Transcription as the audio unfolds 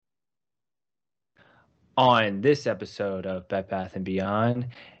On this episode of Bed Bath and Beyond,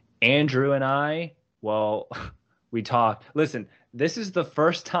 Andrew and I, well, we talked. Listen, this is the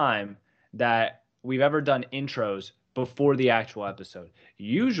first time that we've ever done intros before the actual episode.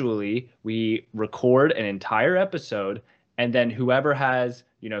 Usually, we record an entire episode and then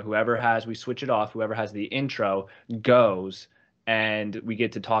we switch it off. Whoever has the intro goes and we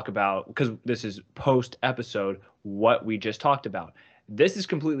get to talk about, because this is post episode, what we just talked about. This is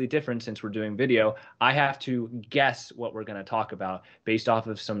completely different since we're doing video. I have to guess what we're going to talk about based off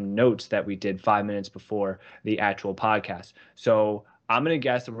of some notes that we did 5 minutes before the actual podcast. So I'm going to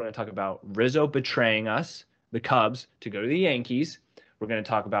guess that we're going to talk about Rizzo betraying us, the Cubs, to go to the Yankees. We're going to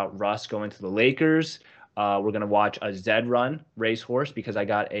talk about Russ going to the Lakers. We're going to watch a Zed run racehorse because I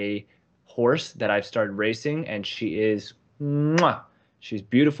got a horse that I've started racing, and she is, mwah, she's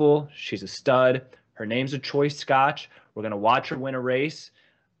beautiful. She's a stud. Her name's a Choice Scotch. We're going to watch her win a race,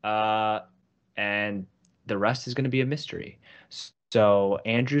 and the rest is going to be a mystery. So,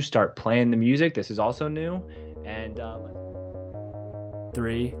 Andrew, start playing the music. This is also new. And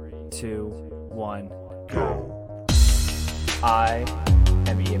 3, 2, 1, go. I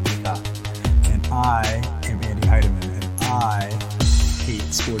am Ian Peacock. And I am Andy Heidemann, and I hate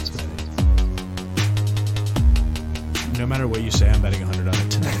sports betting. No matter what you say, I'm betting 100 on it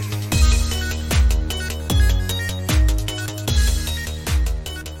tonight.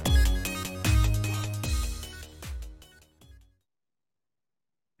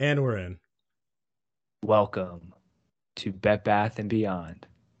 And we're in. Welcome to Bed Bath and Beyond.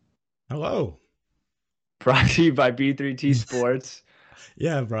 Hello. Brought to you by B3T Sports.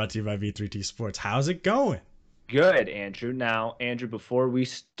 Yeah, brought to you by B3T Sports. How's it going? Good, Andrew. Now, Andrew, before we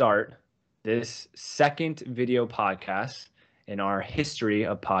start this second video podcast in our history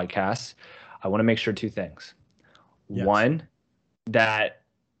of podcasts, I want to make sure two things. Yes. One, that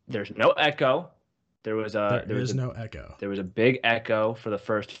there's no echo. There was no echo. There was a big echo for the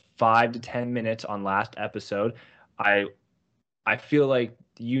first 5 to 10 minutes on last episode. I feel like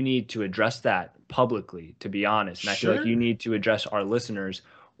you need to address that publicly, to be honest. And I feel like you need to address our listeners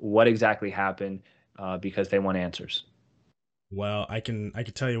what exactly happened because they want answers. Well, I can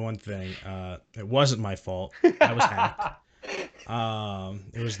tell you one thing. It wasn't my fault. I was hacked.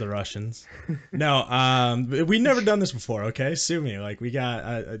 It was the Russians. No, we never done this before. Okay, sue me. Like we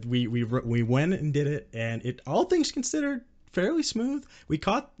went and did it, and it, all things considered, fairly smooth.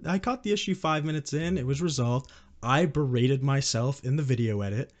 I caught the issue 5 minutes in. It was resolved. I berated myself in the video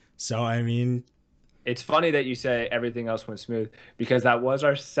edit. So I mean, it's funny that you say everything else went smooth because that was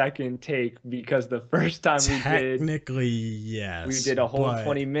our second take, because the first time yes, we did a whole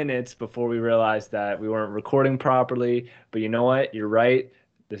 20 minutes before we realized that we weren't recording properly. But you know what? You're right.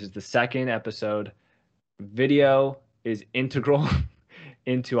 This is the second episode. Video is integral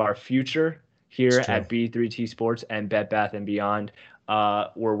into our future here at B3T Sports and Bed Bath and Beyond.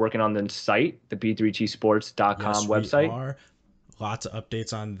 We're working on the site, the b3tsports.com website. We are. Lots of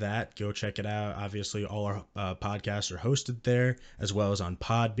updates on that. Go check it out. Obviously, all our podcasts are hosted there, as well as on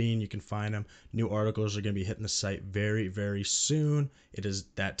Podbean. You can find them. New articles are going to be hitting the site very, very soon. It is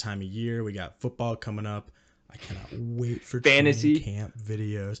that time of year. We got football coming up. I cannot wait for fantasy camp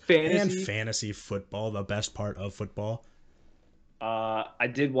videos. And fantasy football, the best part of football. I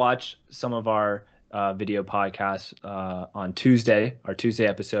did watch some of our video podcasts on Tuesday, our Tuesday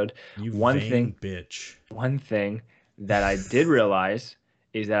episode. One thing that I did realize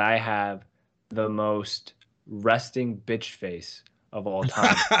is that I have the most resting bitch face of all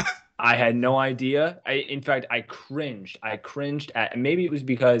time. I had no idea. In fact, I cringed. I cringed at, and maybe it was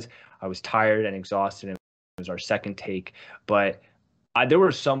because I was tired and exhausted and it was our second take, but there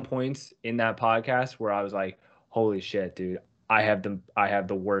were some points in that podcast where I was like, holy shit, dude. I have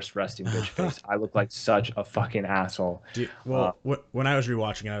the worst resting bitch face. I look like such a fucking asshole. Dude, well, when I was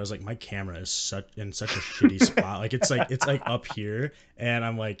rewatching it, I was like, my camera is in such a shitty spot. Like it's like up here, and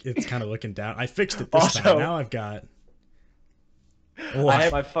I'm like, it's kind of looking down. I fixed it this time. Now I've got. I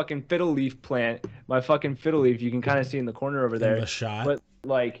have my fucking fiddle leaf plant. My fucking fiddle leaf. You can kind of see in the corner over there. In the shot. But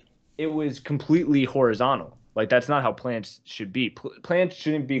like, it was completely horizontal. Like that's not how plants should be. Plants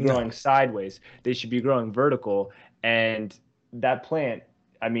shouldn't be growing sideways. They should be growing vertical. And that plant,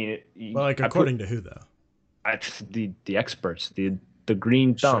 I mean, according to who though? The experts, the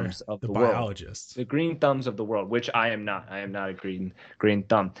green thumbs of the world. Biologists. The green thumbs of the world, which I am not. I am not a green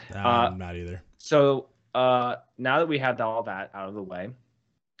thumb. I'm not either. So now that we have all that out of the way,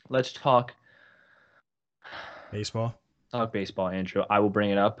 let's talk baseball. Talk baseball, Andrew. I will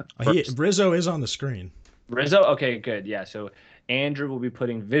bring it up. Rizzo is on the screen. Rizzo? Okay, good. Yeah, so Andrew will be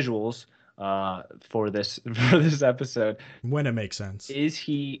putting visuals for this for this episode. When it makes sense. Is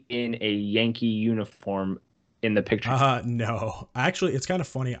he in a Yankee uniform in the picture? No. Actually, it's kind of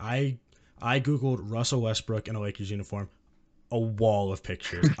funny. I googled Russell Westbrook in a Lakers uniform. A wall of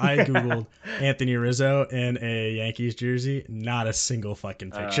pictures. I googled Anthony Rizzo in a Yankees jersey. Not a single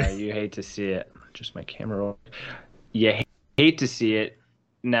fucking picture. You hate to see it. Just my camera roll. You hate to see it.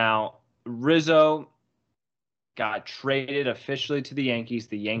 Now, Rizzo got traded officially to the Yankees.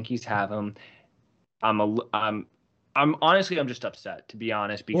 The Yankees have him. I'm honestly I'm just upset, to be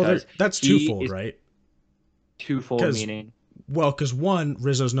honest, because that's he twofold, is right? twofold meaning. Well, because one,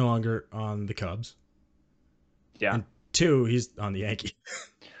 Rizzo's no longer on the Cubs. Yeah. And two, he's on the Yankees.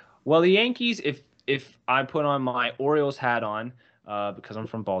 Well, the Yankees, if I put on my Orioles hat on, because I'm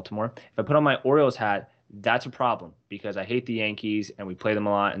from Baltimore, if I put on my Orioles hat, that's a problem because I hate the Yankees and we play them a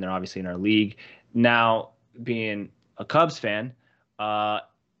lot and they're obviously in our league. Now, being a Cubs fan,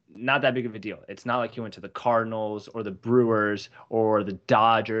 not that big of a deal. It's not like he went to the Cardinals or the Brewers or the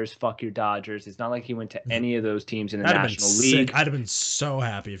Dodgers. Fuck your Dodgers. It's not like he went to any of those teams in the National League. I'd have been so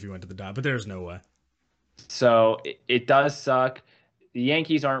happy if he went to the Dodgers, but there's no way. So it does suck. The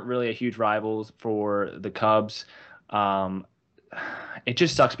Yankees aren't really a huge rivals for the Cubs. It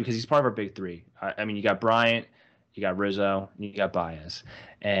just sucks because he's part of our big three. I mean, you got Bryant, you got Rizzo, and you got Baez.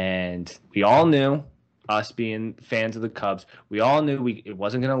 And we all knew, us being fans of the Cubs, we all knew it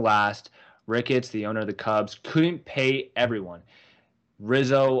wasn't going to last. Ricketts, the owner of the Cubs, couldn't pay everyone.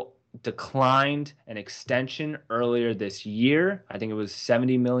 Rizzo declined an extension earlier this year. I think it was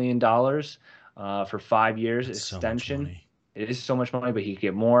 $70 million for 5 years. That's extension. So it is so much money, but he could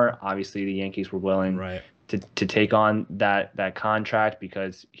get more. Obviously, the Yankees were willing to take on that contract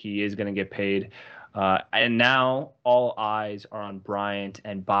because he is going to get paid. And now all eyes are on Bryant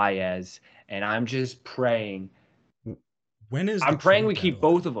and Baez, and I'm just praying. I'm praying we keep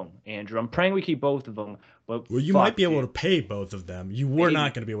both of them, Andrew. I'm praying we keep both of them. But you might be able to pay both of them. You were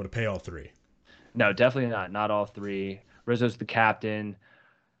not going to be able to pay all three. No, definitely not. Not all three. Rizzo's the captain.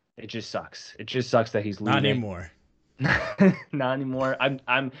 It just sucks. It just sucks that he's leaving. Not anymore. Not anymore.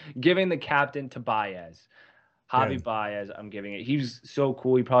 I'm giving the captain to Baez. Javi Baez, I'm giving it. He's so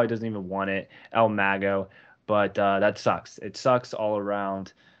cool. He probably doesn't even want it. El Mago. But that sucks. It sucks all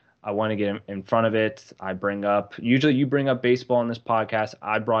around. I want to get him in front of it. Usually you bring up baseball on this podcast.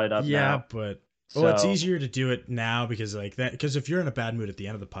 I brought it up now. Yeah, but it's easier to do it now because because if you're in a bad mood at the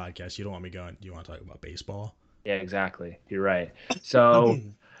end of the podcast, you don't want me going, do you want to talk about baseball? Yeah, exactly. You're right. So,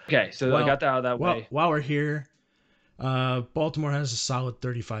 okay. So I got that out of that way. While we're here, Baltimore has a solid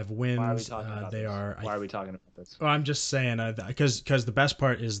 35 wins. Why are we talking about this? Why are we talking about this? Well, I'm just saying because the best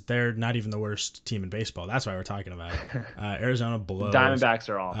part is they're not even the worst team in baseball. That's why we're talking about it. Arizona blows. Diamondbacks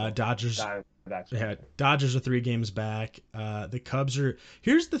are awful. Dodgers are 3 games back. The Cubs are.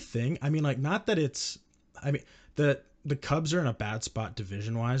 Here's the thing. I mean, like, not that it's. I mean, the Cubs are in a bad spot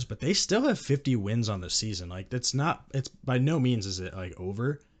division wise, but they still have 50 wins on the season. Like, that's not. It's by no means is it like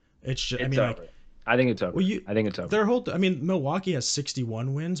over. It's just. It's over. I think it's over. I think it's over. Milwaukee has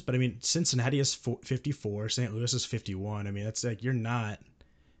 61 wins, but I mean, Cincinnati has 54. St. Louis has 51. I mean, it's like you're not.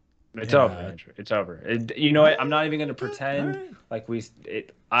 It's over, Andrew. It's over. You know what? I'm not even going to pretend like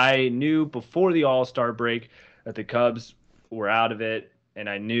I knew before the All-Star break that the Cubs were out of it, and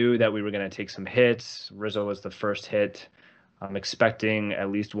I knew that we were going to take some hits. Rizzo was the first hit. I'm expecting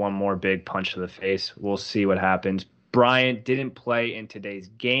at least one more big punch to the face. We'll see what happens. Bryant didn't play in today's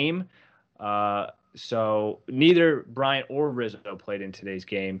game. So neither Bryant or Rizzo played in today's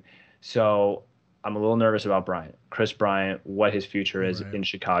game. So I'm a little nervous about Bryant. Chris Bryant, what his future is in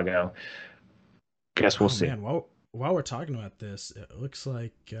Chicago. Guess we'll see. Man, while we're talking about this, it looks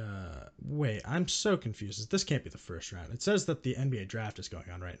like wait, I'm so confused. This can't be the first round. It says that the NBA draft is going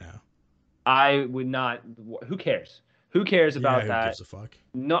on right now. I would not. Who cares? Who cares about that? Who gives a fuck?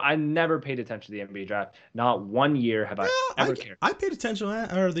 No, I never paid attention to the NBA draft. Not 1 year have I ever cared. I paid attention to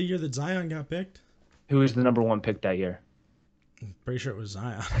that, or the year that Zion got picked. Who was the number 1 pick that year? I'm pretty sure it was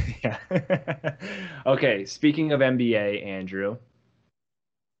Zion. Yeah. Okay, speaking of NBA, Andrew.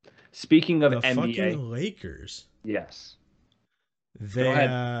 Speaking of NBA. Fucking Lakers. Yes. They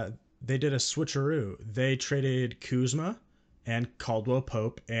did a switcheroo. They traded Kuzma and Caldwell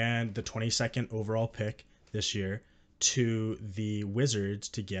Pope and the 22nd overall pick this year to the Wizards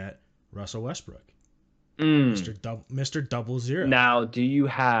to get Russell Westbrook. Mr. Double Zero. Now, do you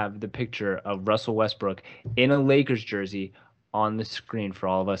have the picture of Russell Westbrook in a Lakers jersey on the screen for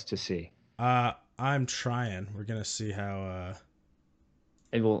all of us to see? I'm trying. We're gonna see how.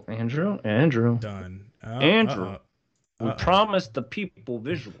 Andrew. Done. Andrew. We promised the people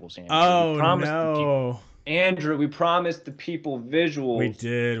visuals, Andrew. Oh no. Andrew, we promised the people We visuals.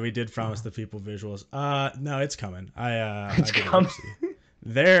 did. We did promise the people visuals. No, it's coming. It's I did a coming. whoopsie.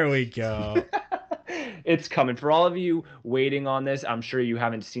 There we go. It's coming. For all of you waiting on this, I'm sure you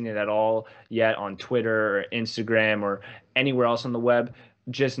haven't seen it at all yet on Twitter or Instagram or anywhere else on the web.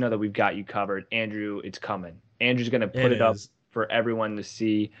 Just know that we've got you covered. Andrew, it's coming. Andrew's gonna It put it up is. for everyone to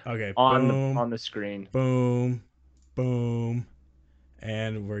see Okay, on the boom, on the screen. boom, boom.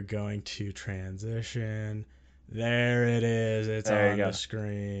 And we're going to transition. There it is. It's There you on the go.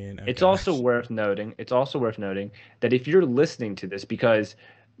 screen. It's Okay. also worth noting, that if you're listening to this, because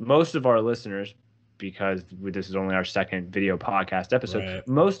most of our listeners, because this is only our second video podcast episode, Right.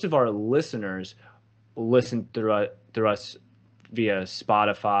 most of our listeners listen through us via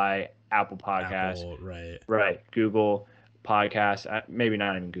Spotify, Apple Podcasts, Apple, right. right, Google Podcasts, maybe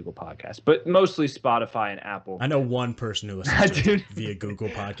not even Google Podcasts, but mostly Spotify and Apple. I know one person who listens to Dude, it via Google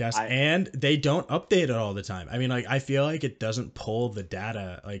Podcasts, I and they don't update it all the time. I mean, like, I feel like it doesn't pull the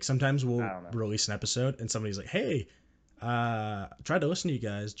data. Like, sometimes I we'll don't know. release an episode, and somebody's like, "Hey, tried to listen to you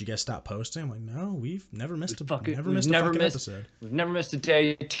guys. Did you guys stop posting?" I'm like, "No, we've never missed a Fucking, never we've missed a never fucking missed episode. we've never missed a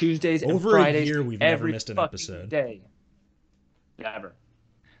day. Tuesdays and Over a Fridays, year, we've never every missed an fucking episode." day. Never.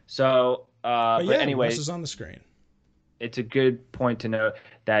 So, But but yeah, Russ anyways, is on the screen. it's a good point to note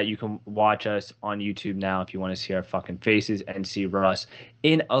that you can watch us on YouTube now if you want to see our fucking faces and see Russ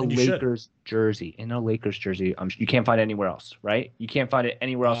in a And you should. Lakers jersey. In a Lakers jersey, you can't find it anywhere else, right? You can't find it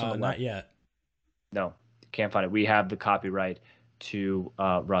anywhere else on the web. Not yet. No, you can't find it. We have the copyright to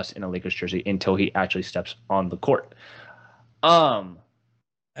Russ in a Lakers jersey until he actually steps on the court.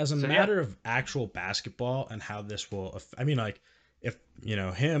 As a So, matter of actual basketball and how this will, I mean, like, if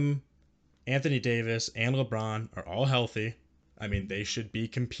him, Anthony Davis, and LeBron are all healthy, I mean, they should be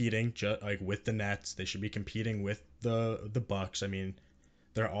competing just like with the Nets. They should be competing with the Bucks. I mean,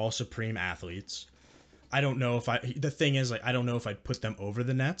 they're all supreme athletes. I don't know if the thing is, like, I don't know if I'd put them over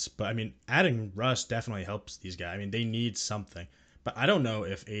the Nets, but I mean, adding Russ definitely helps these guys. I mean, they need something. But I don't know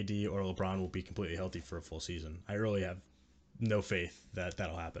if AD or LeBron will be completely healthy for a full season. I really have no faith that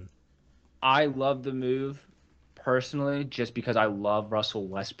that'll happen. I love the move personally just because I love Russell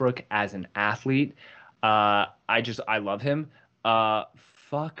Westbrook as an athlete. I love him.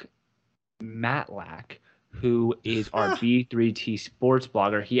 Fuck Matlack, who is our Ah, B3T sports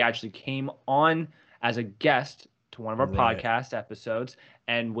blogger. He actually came on as a guest to one of our right. podcast episodes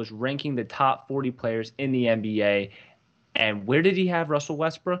and was ranking the top 40 players in the NBA. And where did he have Russell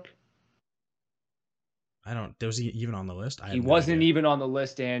Westbrook? I don't. Was he even on the list? I He have no wasn't idea. even on the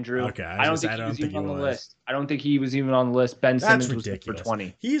list, Andrew. Okay, I I was gonna don't say think I he don't was think even he on the was. list. I don't think he was even on the list. Ben That's Simmons was number ridiculous.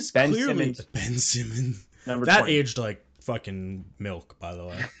 20. He's Ben clearly Simmons, Ben Simmons. number That 20. aged like fucking milk, by the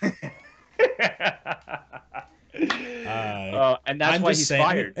way. And that's I'm why just he's saying.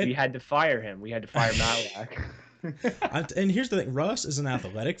 fired. I We mean, had to fire him. We had to fire Matlack. and here's the thing: Russ is an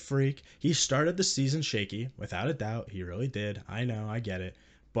athletic freak. He started the season shaky, without a doubt. He really did. I know, I get it,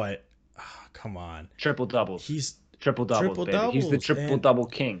 but come on, Triple doubles. he's Triple doubles, triple baby. He's the doubles, triple double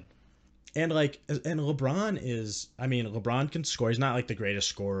king. and LeBron is. I mean, LeBron can score. He's not like the greatest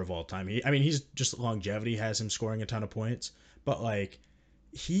scorer of all time. He's just longevity has him scoring a ton of points, but like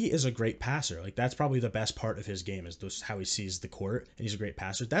he is a great passer. Like that's probably the best part of his game is just how he sees the court, and he's a great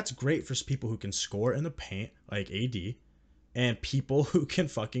passer. That's great for people who can score in the paint, like AD, and people who can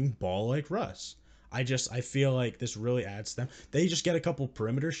fucking ball like Russ. I feel like this really adds to them. They just get a couple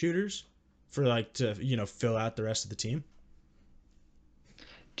perimeter shooters for like to fill out the rest of the team.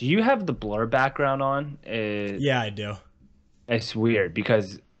 Do you have the blur background on? Yeah, I do. It's weird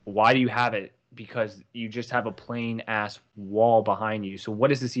because why do you have it? Because you just have a plain ass wall behind you. So what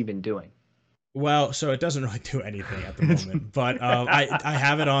is this even doing? Well, so it doesn't really do anything at the moment, but I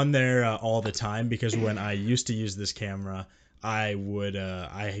have it on there all the time because when I used to use this camera, I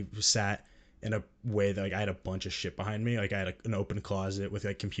sat in a way that like I had a bunch of shit behind me, like I had an open closet with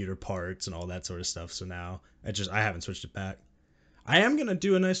like computer parts and all that sort of stuff. So now I haven't switched it back. I am gonna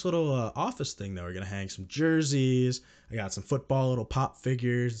do a nice little office thing though. We're gonna hang some jerseys. I got some football little pop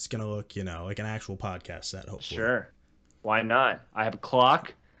figures. It's gonna look like an actual podcast set, hopefully. Sure. Why not? I have a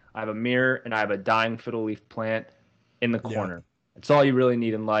clock, I have a mirror, and I have a dying fiddle leaf plant in the Yep. corner. That's all you really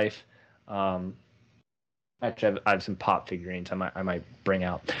need in life. Um, actually, I have some pop figurines I might bring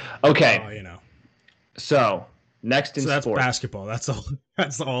out. Okay, Oh. so next in So that's sports. basketball. That's all.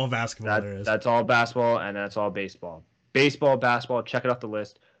 That's all basketball there is. That's all basketball and that's all baseball. Baseball, basketball, check it off the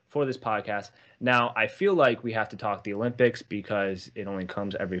list for this podcast. Now, I feel like we have to talk the Olympics because it only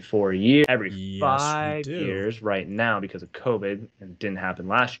comes every 4 years, every Yes, we 5 years do. right now because of COVID and it didn't happen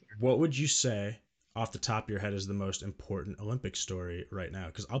last year. What would you say off the top of your head is the most important Olympic story right now?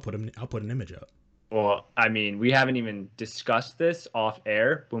 Because I'll put an image up. Well, I mean, we haven't even discussed this off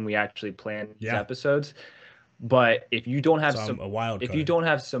air when we actually plan these Yeah. episodes. But So I'm a wild if you card. don't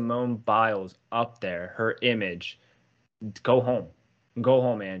have Simone Biles up there, her image, go home. Go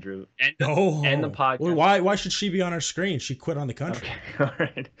home, Andrew. Go End the home. Well, podcast. why should she be on our screen? She quit on the country. Okay. All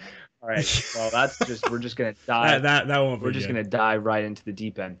right. All right. Well, we're just gonna dive That won't we're be just good. gonna dive right into the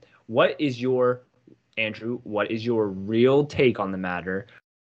deep end. What is your Andrew, what is your real take on the matter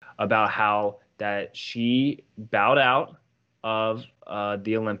about how that she bowed out of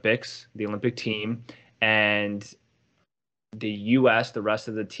the Olympics, the Olympic team, and the U.S., the rest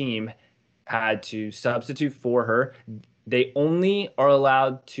of the team, had to substitute for her. They only are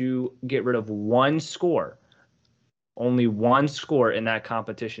allowed to get rid of one score, only one score in that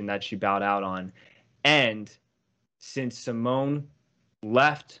competition that she bowed out on. And since Simone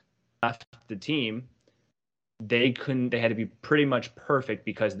left the team, they had to be pretty much perfect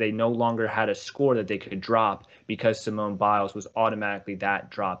because they no longer had a score that they could drop because Simone Biles was automatically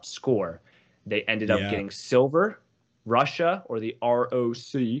that drop score. They ended up Yeah. getting silver. Russia, or the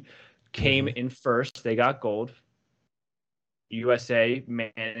ROC, came Hmm. in first. They got gold. USA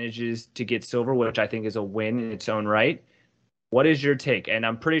manages to get silver, which I think is a win in its own right. What is your take? And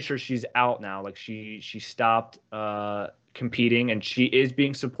I'm pretty sure she's out now. Like she stopped competing, and she is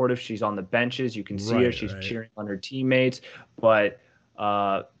being supportive. She's on the benches. You can see her. Right, She's right. cheering on her teammates. But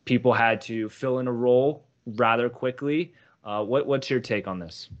people had to fill in a role rather quickly. What's your take on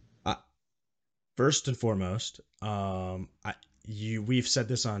this? Uh, First and foremost, we've said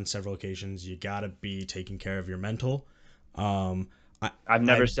this on several occasions. You gotta be taking care of your mental. Um, I I've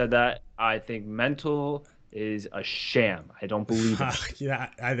never I said that. I think mental is a sham. I don't believe in it. yeah,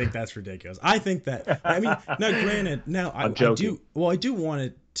 I think that's ridiculous. I think that, I mean, now granted, now I'm I joking. do, well, I do want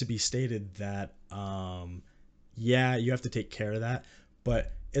it to be stated that, yeah, you have to take care of that,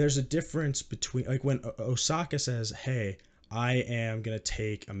 but there's a difference between, like, when Osaka says, hey, I am going to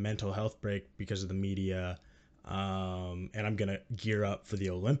take a mental health break because of the media, and I'm going to gear up for the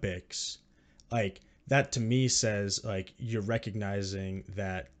Olympics. Like, that to me says, like, you're recognizing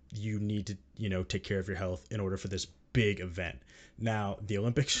that you need to, take care of your health in order for this big event. Now, the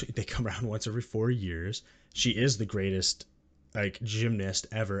Olympics, they come around once every 4 years. She is the greatest, like, gymnast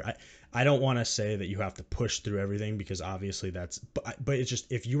ever. I don't want to say that you have to push through everything because obviously but it's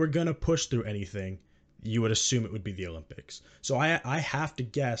just, if you were going to push through anything, you would assume it would be the Olympics. So I have to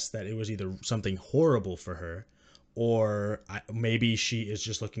guess that it was either something horrible for her, or maybe she is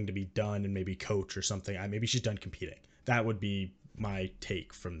just looking to be done and maybe coach or something. Maybe she's done competing. That would be my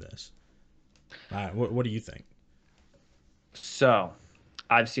take from this. What do you think? So,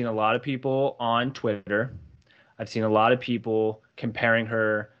 I've seen a lot of people on Twitter. I've seen a lot of people comparing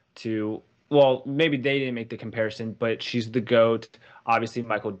her to, well, maybe they didn't make the comparison, but she's the GOAT. Obviously,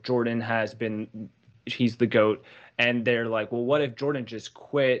 Michael Jordan he's the GOAT. And they're like, well, what if Jordan just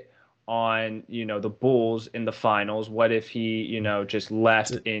quit on, the Bulls in the finals? What if he, just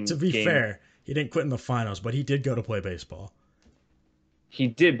left To in be game? fair, he didn't quit in the finals, but he did go to play baseball. He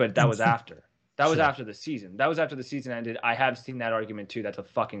did, but that was after. That was Sure. after the season. That was after the season ended. I have seen that argument too. That's a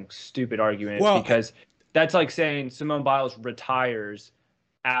fucking stupid argument Well, because that's like saying Simone Biles retires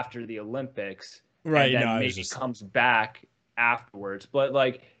after the Olympics and right. No, then I was maybe just comes back afterwards. But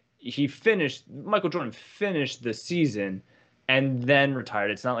like Michael Jordan finished the season and then retired.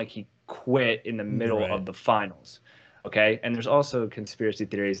 It's not like he quit in the middle right. of the finals. Okay. And there's also conspiracy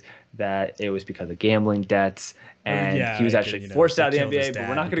theories that it was because of gambling debts and he Yeah, was like, actually forced they out of the killed his NBA, but we're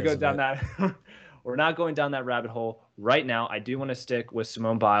dad not going to because go of down it. that. We're not going down that rabbit hole right now. I do want to stick with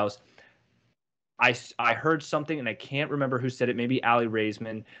Simone Biles. I heard something and I can't remember who said it, maybe Allie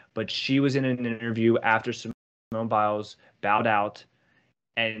Raisman, but she was in an interview after Simone Biles bowed out,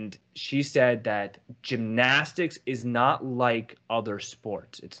 and she said that gymnastics is not like other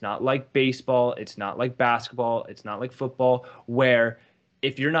sports. It's not like baseball, it's not like basketball, it's not like football, where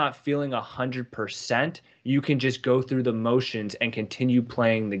if you're not feeling 100%, you can just go through the motions and continue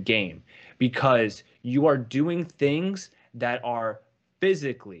playing the game because you are doing things that are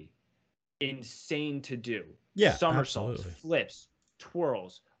physically insane to do. Yeah, Somersaults, absolutely. flips,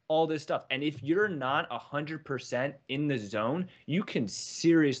 twirls, all this stuff. And if you're not 100% in the zone, you can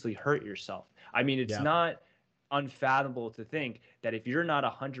seriously hurt yourself. I mean, it's Yeah. not unfathomable to think that if you're not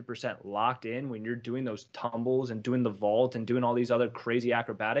 100% locked in when you're doing those tumbles and doing the vault and doing all these other crazy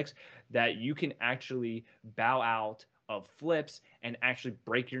acrobatics, that you can actually bow out of flips and actually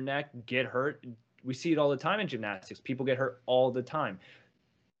break your neck, get hurt. We see it all the time in gymnastics. People get hurt all the time.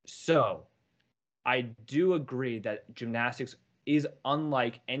 So, I do agree that gymnastics is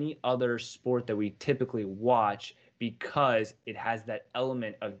unlike any other sport that we typically watch because it has that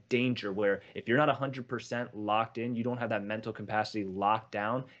element of danger where if you're not 100% locked in, you don't have that mental capacity locked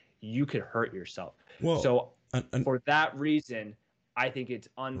down, you could hurt yourself. Well, So for that reason, I think it's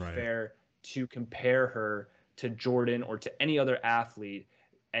right. unfair to compare her to Jordan or to any other athlete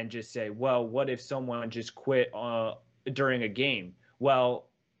and just say, well, what if someone just quit during a game? Well,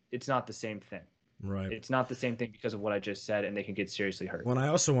 it's not the same thing. Right. It's not the same thing because of what I just said, and they can get seriously hurt. Well, I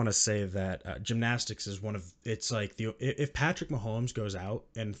also want to say that gymnastics is it's like if Patrick Mahomes goes out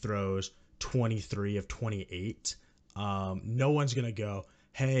and throws 23 of 28, no one's gonna go,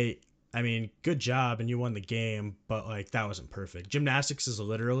 hey, I mean, good job and you won the game, but like that wasn't perfect. Gymnastics is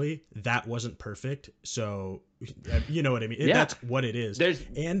literally that wasn't perfect, so you know what I mean. Yeah. That's what it is.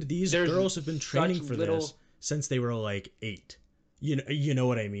 And these girls have been training for this since they were like 8. You know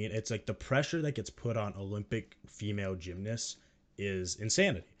what I mean? It's like the pressure that gets put on Olympic female gymnasts is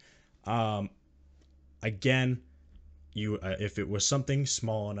insanity. Um, Again, you if it was something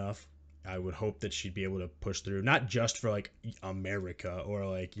small enough, I would hope that she'd be able to push through, not just for like America or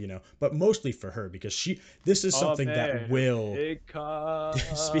like but mostly for her because this is something that will.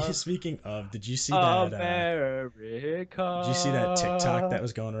 Speaking of, did you see that? Did you see that TikTok that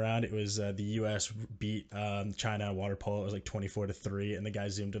was going around? It was the U.S. beat China water polo. It was like 24-3, and the guy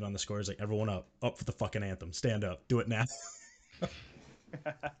zoomed in on the scores like, "Everyone up for the fucking anthem! Stand up, do it now."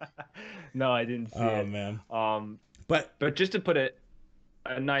 No, I didn't see it. Oh man. But just to put a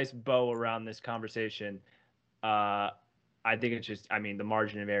nice bow around this conversation, I think it's just, I mean, the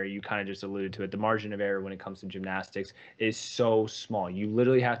margin of error, you kind of just alluded to it. The margin of error when it comes to gymnastics is so small. You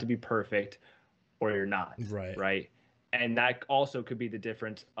literally have to be perfect or you're not. Right. Right. And that also could be the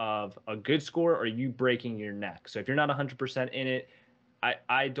difference of a good score or you breaking your neck. So if you're not 100% in it,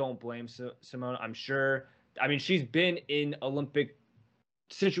 I don't blame Simone. I'm sure. I mean, she's been in Olympic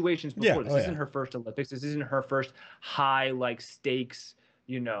situations before. This isn't her first Olympics. This isn't her first high like stakes,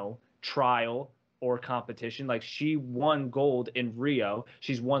 trial or competition. Like she won gold in Rio.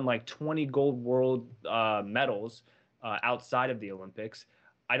 She's won like 20 gold world medals outside of the Olympics.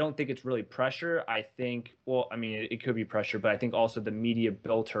 I don't think it's really pressure. I think, well, I mean, it could be pressure, but I think also the media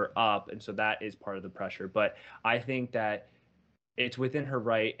built her up, and so that is part of the pressure. But I think that it's within her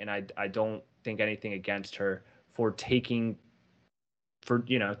right, and I don't think anything against her for taking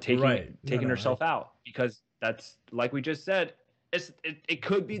herself out, because that's, like we just said, it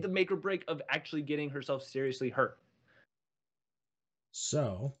could be the make or break of actually getting herself seriously hurt.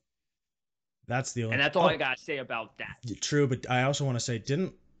 So that's and that's all I gotta say about that. True, but I also want to say,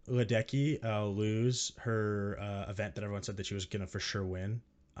 didn't Ledecky lose her event that everyone said that she was gonna for sure win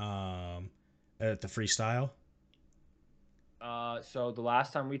at the freestyle? So the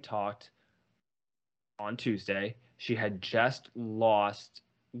last time we talked on Tuesday, she had just lost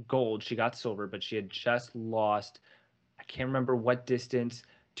gold. She got silver, but she had just lost, I can't remember what distance,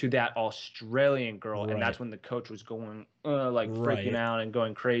 to that Australian girl. Right. And that's when the coach was going freaking out and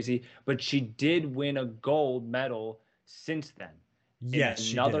going crazy. But she did win a gold medal since then.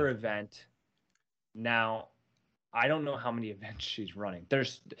 Yes, in another event. Now, I don't know how many events she's running.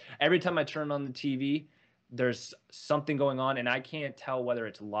 Every time I turn on the TV, there's something going on, and I can't tell whether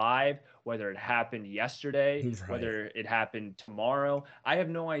it's live, whether it happened yesterday, whether it happened tomorrow. I have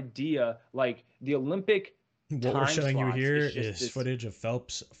no idea. Like the Olympic what we're showing you here is footage of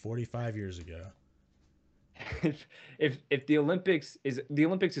Phelps 45 years ago. If the Olympics is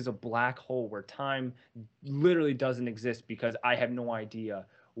a black hole where time literally doesn't exist, because I have no idea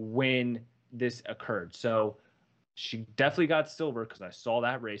when this occurred. So she definitely got silver because I saw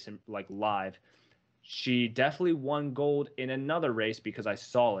that race in, like, live. She definitely won gold in another race because I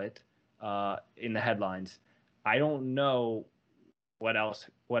saw it in the headlines. I don't know what else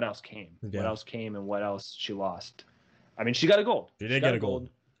came. Yeah. What else came and what else she lost. I mean, she got a gold. She did get a gold.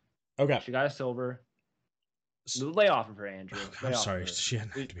 Okay. She got a silver. Lay off of her, Andrew. I'm sorry. She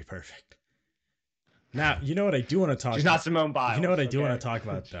didn't have to be perfect. Now, you know what I do want to talk about? She's not Simone Biles. You know what I do want to talk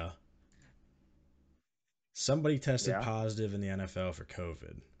about, though? Somebody tested positive in the NFL for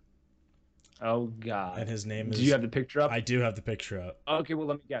COVID. Oh, God. And his name is... Do you have the picture up? I do have the picture up. Okay, well,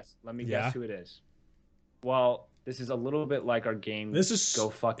 let me guess. Guess who it is. Well, this is a little bit like our game. This is...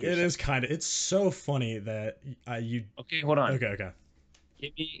 Go fuck yourself. It is kind of... It's so funny that you... Okay, hold on. Okay.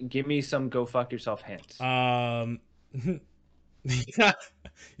 Give me some go fuck yourself hints.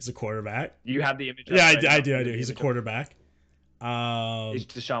 He's a quarterback. You have the image. Yeah, I do. He's a quarterback. It's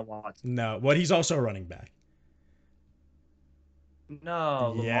Deshaun Watson. No, but he's also a running back.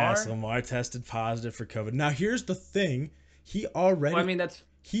 No, Lamar? Yes, Lamar tested positive for COVID. Now, here's the thing. He already... Well, I mean, that's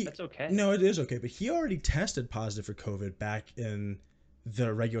okay. No, it is okay, but he already tested positive for COVID back in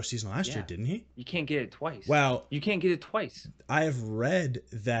the regular season last year, Yeah. didn't he? You can't get it twice. Well, You can't get it twice. I have read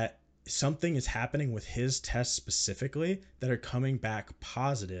that something is happening with his tests specifically that are coming back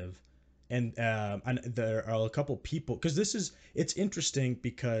positive, and there are a couple people because it's interesting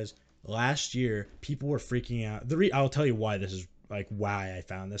because last year people were freaking out. I'll tell you why this is like why I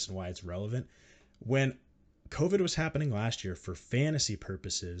found this and why it's relevant. When COVID was happening last year for fantasy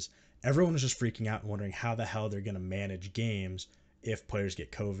purposes, everyone was just freaking out and wondering how the hell they're going to manage games if players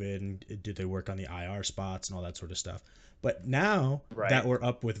get COVID and do they work on the IR spots and all that sort of stuff. But now that Right. we're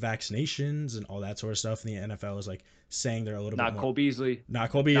up with vaccinations and all that sort of stuff, and the NFL is like saying they're a little bit Not more Cole Beasley. not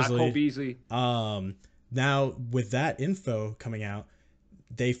Cole Not Cole Beasley. Beasley. Now with that info coming out,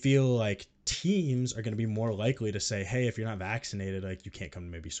 they feel like teams are going to be more likely to say, hey, if you're not vaccinated, like you can't come to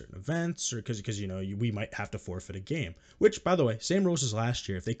maybe certain events, or because we might have to forfeit a game. Which, by the way, same rules as last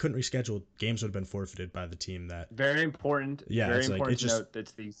year. If they couldn't reschedule, games would have been forfeited by the team that. Very important. Yeah, Very it's like important it's to just note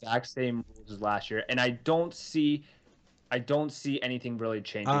that's the exact same rules as last year. And I don't see anything really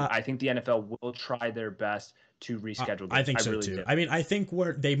changing. uh, I think the NFL will try their best to reschedule I games. think I so really too. do. I mean, I think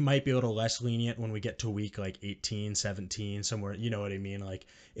where they might be a little less lenient when we get to week like 18, 17, somewhere, you know what I mean? Like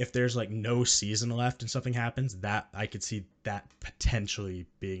if there's like no season left and something happens, that I could see that potentially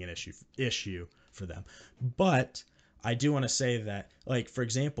being an issue for them. But I do want to say that, like, for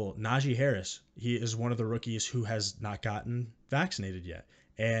example, Najee Harris, he is one of the rookies who has not gotten vaccinated yet.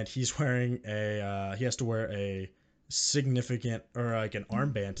 And he's wearing he has to wear a significant or like an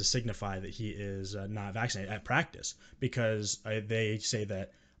armband to signify that he is not vaccinated at practice because they say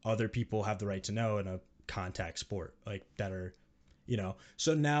that other people have the right to know in a contact sport like that are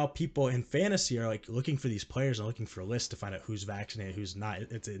so now people in fantasy are like looking for these players and looking for a list to find out who's vaccinated, who's not.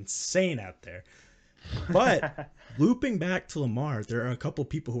 It's insane out there. But looping back to Lamar, there are a couple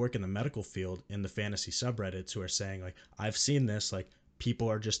people who work in the medical field in the fantasy subreddits who are saying like, I've seen this, like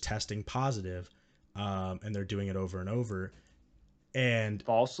people are just testing positive, and they're doing it over and over and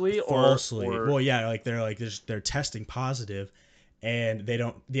Falsely falsely. or Well, yeah, like they're testing positive, and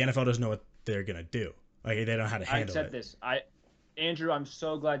the NFL doesn't know what they're gonna do. Like they don't know how to I handle said it. this. Andrew, I'm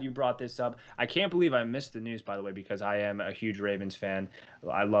so glad you brought this up. I can't believe I missed the news, by the way, because I am a huge Ravens fan.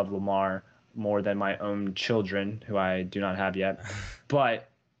 I love Lamar more than my own children, who I do not have yet. But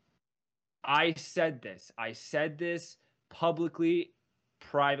I said this. I said this publicly,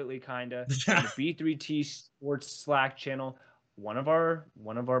 privately, kinda, in the B3T Sports Slack channel. One of our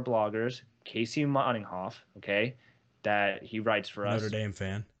bloggers, Casey Monninghoff, okay, that he writes for Notre us. Dame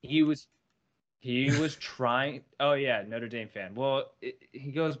fan. He was he was trying. Oh yeah, Notre Dame fan. Well,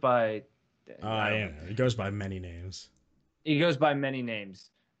 he goes by. I don't know. Yeah, it goes by many names. He goes by many names.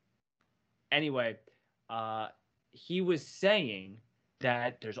 Anyway, uh, he was saying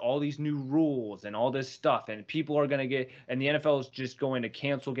that there's all these new rules and all this stuff, and people are gonna get, and the NFL is just going to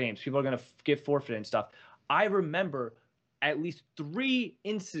cancel games. People are gonna get forfeited and stuff. I remember at least three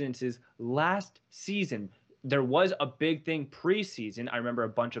incidences last season. There was a big thing preseason. I remember a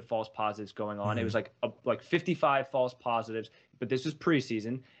bunch of false positives going on. It Mm-hmm. was like 55 false positives, but this was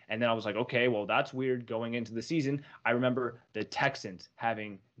preseason. And then I was like, okay, well, that's weird going into the season. I remember the Texans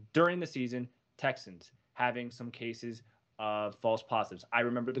having, during the season, Texans having some cases of false positives. I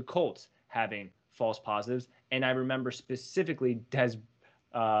remember the Colts having false positives. And I remember specifically Des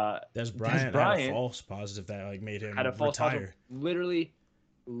Des Bryant had a Bryant false positive that like made had a him false positive retire.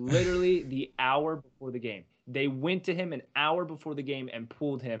 literally the hour before the game. They went to him an hour before the game and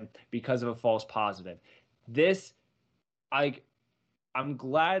pulled him because of a false positive. This, I, I'm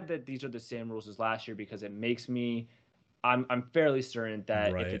glad that these are the same rules as last year because it makes me. I'm fairly certain that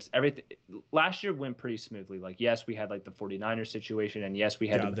if Right. it's everything, last year went pretty smoothly. Like yes, we had like the 49ers situation, and yes,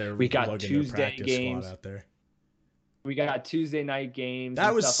 Yeah, they're we got lugging their Tuesday practice squad games, out there. we got Tuesday night games That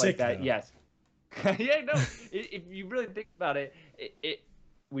and was stuff like sick that. though. Yes, yeah, no. If you really think about it,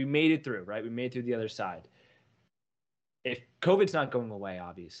 we made it through, right? We made it through the other side. If COVID's not going away,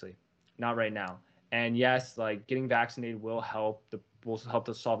 obviously, not right now. And yes, like getting vaccinated will help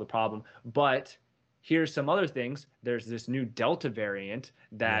to solve the problem. But here's some other things. There's this new Delta variant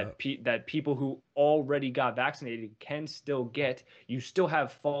Yeah. that people who already got vaccinated can still get. You still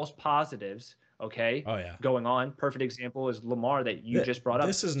have false positives, okay, Oh yeah. going on. Perfect example is Lamar that you just brought up.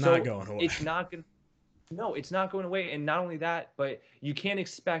 This is not So going away. it's not going no, it's not going away. And not only that, but you can't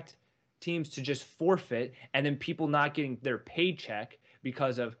expect teams to just forfeit and then people not getting their paycheck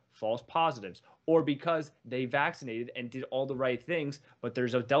because of false positives or because they vaccinated and did all the right things, but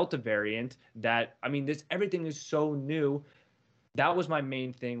there's a Delta variant that I mean this everything is so new. That was my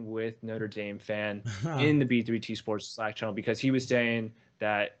main thing with Notre Dame fan in the B3T Sports Slack channel because he was saying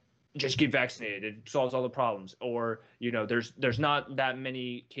that just get vaccinated. It solves all the problems. Or, there's not that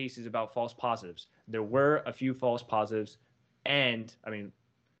many cases about false positives. There were a few false positives, and I mean,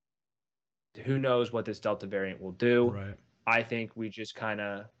 who knows what this Delta variant will do. Right. I think we just kind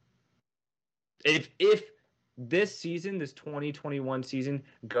of if this season, this 2021 season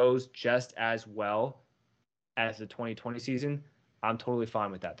goes just as well as the 2020 season, I'm totally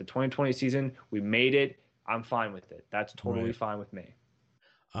fine with that. The 2020 season, we made it. I'm fine with it. That's totally Right. fine with me.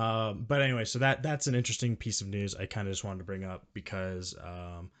 But anyway, so that's an interesting piece of news. I kind of just wanted to bring up because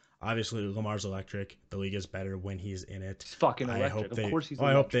obviously Lamar's electric. The league is better when he's in it. He's fucking I hope electric. Of they. course he's Oh,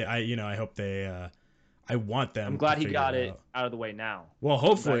 I hope electric. they. I hope they. I want them. I'm glad to he figure got it it out of the way now. Well,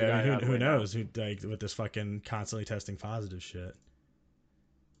 hopefully. I'm glad he I got it mean, out of the who way now. knows? Who like with this fucking constantly testing positive shit.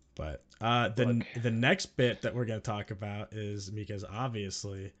 But the next bit that we're gonna talk about is because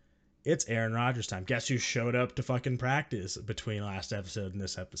obviously it's Aaron Rodgers time. Guess who showed up to fucking practice between last episode and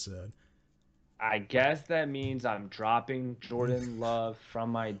this episode? I guess that means I'm dropping Jordan Love from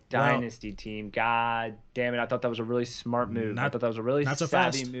my Well, dynasty team. God damn it. I thought that was a really smart move. I not thought that was a really not so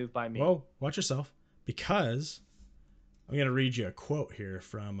savvy fast. move by me. Whoa, watch yourself. Because I'm gonna read you a quote here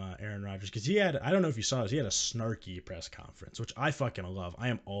from Aaron Rodgers because I don't know if you saw this, he had a snarky press conference, which I fucking love. I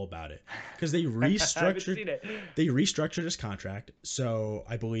am all about it because they I haven't seen it. restructured his contract, so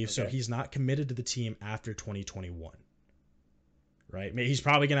I believe so Okay. he's not committed to the team after 2021. Right? He's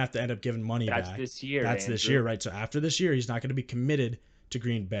probably gonna have to end up giving money That's back. this year. That's this Andrew. year, right? So after this year, he's not going to be committed to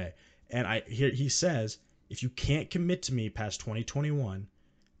Green Bay. And he says, if you can't commit to me past 2021,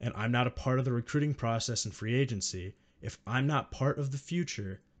 and I'm not a part of the recruiting process and free agency, if I'm not part of the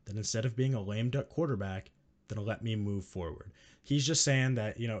future, then instead of being a lame duck quarterback, then let me move forward. He's just saying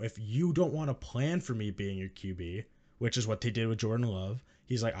that, if you don't want to plan for me being your QB, which is what they did with Jordan Love,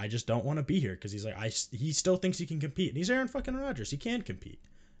 he's like, I just don't want to be here because he's like, he still thinks he can compete. And he's Aaron fucking Rodgers. He can compete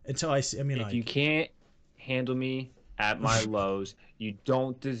until I see. I mean, If you can't handle me at my lows, you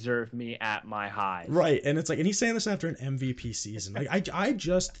don't deserve me at my highs. right. And it's like, and he's saying this after an MVP season. Like, I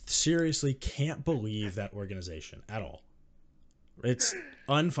just seriously can't believe that organization at all. It's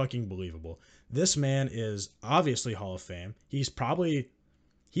unfucking believable. This man is obviously Hall of Fame. He's definitely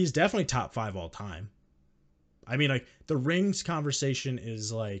top 5 all time. I mean, like the rings conversation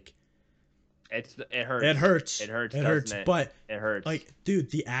is like, It hurts. it hurts. It hurts. It hurts. Doesn't it? But It hurts. like, dude,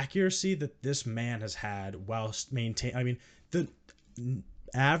 the accuracy that this man has had whilst maintain. I mean, the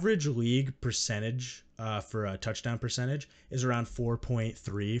average league percentage for a touchdown percentage is around 4.3,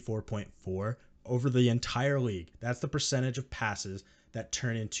 4.4 over the entire league. That's the percentage of passes that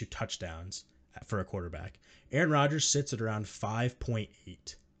turn into touchdowns for a quarterback. Aaron Rodgers sits at around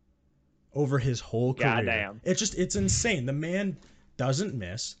 5.8 over his whole career. Goddamn. It's insane. The man doesn't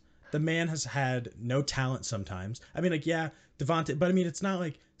miss. The man has had no talent sometimes. I mean, like, yeah, Devontae, but I mean, it's not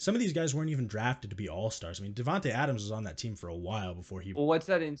like some of these guys weren't even drafted to be all-stars. I mean, Devontae Adams was on that team for a while before he. Well, what's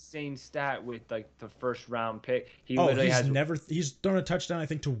that insane stat with like the first round pick? He Oh, literally he's thrown a touchdown, I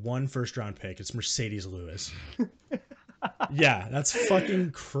think, to one first-round pick. It's Mercedes Lewis. Yeah, that's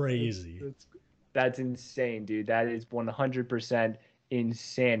fucking crazy. That's insane, dude. That is 100%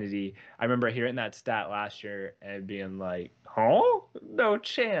 insanity. I remember hearing that stat last year and being like, "Huh? No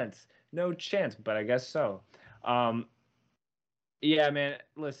chance. No chance." But I guess so. Yeah, man.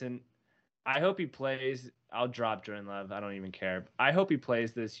 Listen, I hope he plays. I'll drop Jordan Love. I don't even care. I hope he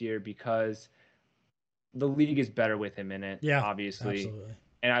plays this year because the league is better with him in it. Yeah, obviously. absolutely.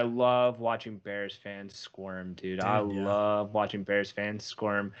 And I love watching Bears fans squirm, dude. I Yeah. love watching Bears fans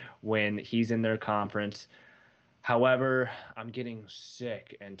squirm when he's in their conference. However, I'm getting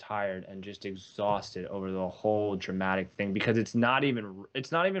sick and tired and just exhausted over the whole dramatic thing because it's not even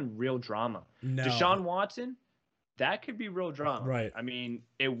real drama. No. Deshaun Watson, that could be real drama. Right. I mean,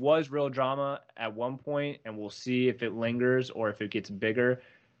 it was real drama at one point, and we'll see if it lingers or if it gets bigger.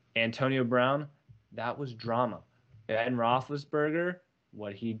 Antonio Brown, that was drama. Ben Roethlisberger,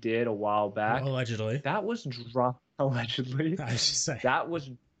 what he did a while back, Allegedly. that was drama. Allegedly, I should say. that was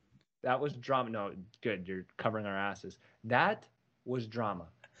drama. No, good. You're covering our asses. That was drama.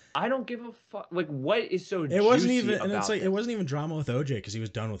 I don't give a fuck. Like, what is so? It wasn't juicy even, and it's about like this? it wasn't even drama with OJ because he was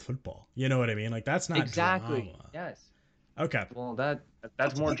done with football. You know what I mean? Like that's not exactly. drama. Yes. Okay. Well,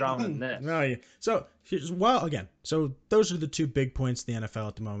 that's more drama than this. No, yeah. So so those are the two big points in the NFL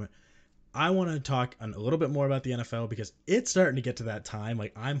at the moment. I want to talk a little bit more about the NFL because it's starting to get to that time.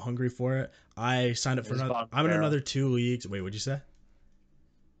 Like I'm hungry for it. I signed up for another. I'm in another 2 leagues. Wait, what'd you say?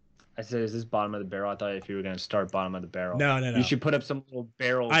 I said, is this bottom of the barrel? I thought if you were going to start bottom of the barrel. No. You should put up some little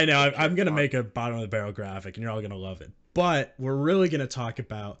barrel. I know. I'm going to make a bottom of the barrel graphic and you're all going to love it. But we're really going to talk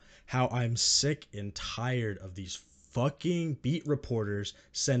about how I'm sick and tired of these fucking beat reporters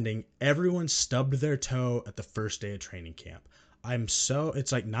sending everyone stubbed their toe at the first day of training camp.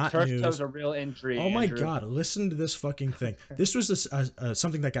 It's like not Turf news. toe's a real injury, Oh my Andrew. God! Listen to this fucking thing. This was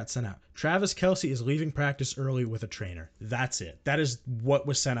something that got sent out. Travis Kelce is leaving practice early with a trainer. That's it. That is what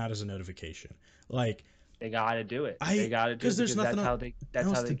was sent out as a notification. Like They got to do it. They I, got to do it because there's because nothing that's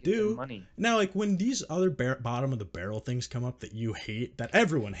else how to they get their do. money. Now, like when these other bottom of the barrel things come up that you hate, that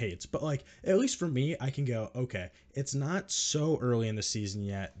everyone hates, but like at least for me, I can go, okay, it's not so early in the season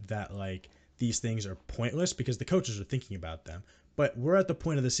yet that like these things are pointless because the coaches are thinking about them. But we're at the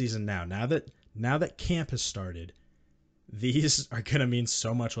point of the season now. Now that camp has started, these are gonna mean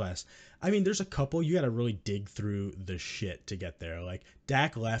so much less. I mean, there's a couple you got to really dig through the shit to get there. Like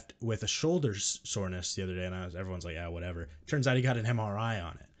Dak left with a shoulder soreness the other day, and everyone's like, yeah, whatever. Turns out he got an MRI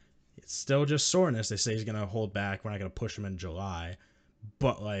on it. It's still just soreness. They say he's gonna hold back. We're not gonna push him in July,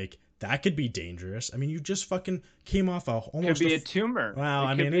 but like that could be dangerous. I mean, you just fucking came off Could almost be a tumor. well.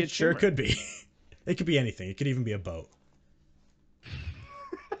 I It could mean, be a it sure tumor. could be. It could be anything. It could even be a boat.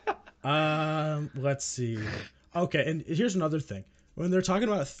 Let's see. Okay, and here's another thing. When they're talking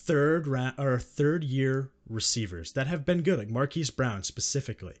about third round or third year receivers that have been good, like Marquise Brown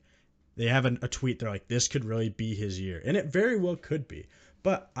specifically, they have a tweet. They're like, "This could really be his year," and it very well could be.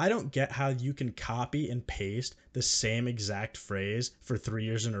 But I don't get how you can copy and paste the same exact phrase for 3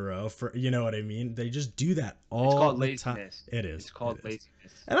 years in a row. For you know what I mean? They just do that It's all called the time. laziness. It is. It's called It is.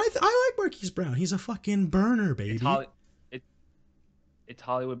 laziness. And I like Marquise Brown. He's a fucking burner, It's baby. Holly. It, it's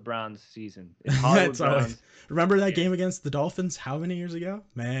Hollywood Brown's season. It's Hollywood That's always. Brown's Remember that year. game against the Dolphins? How many years ago?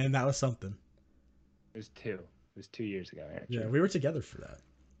 Man, that was something. It was two. It was 2 years ago, Yeah, Andrew. we were together for that.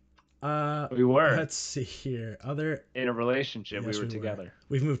 We were Let's see here. Other. in a relationship. We Yes, were we were. together.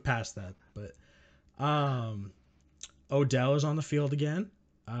 We've moved past that, but um, Odell is on the field again.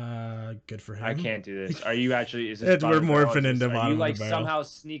 Good for I him. can't do this. Are you actually? Is this We're bottom of the barrel? morphing into Are you bottom of the like barrel. somehow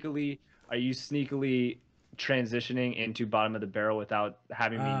sneakily? Are you sneakily transitioning into bottom of the barrel without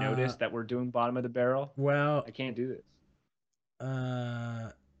having me notice that we're doing bottom of the barrel? Well, I can't do this.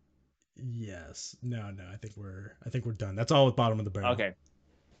 uh, yes. No. I think we're done. That's all with bottom of the barrel. Okay.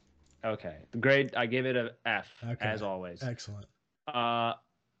 Okay. The grade I give it a F Okay. as always. Excellent. Uh,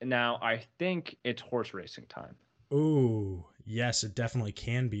 now I think it's horse racing time. Ooh, yes, it definitely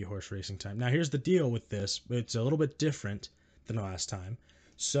can be horse racing time. Now, here's the deal with this. It's a little bit different than the last time.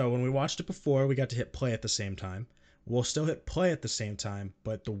 So, when we watched it before, we got to hit play at the same time. We'll still hit play at the same time,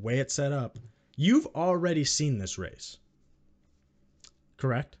 but the way it's set up, you've already seen this race,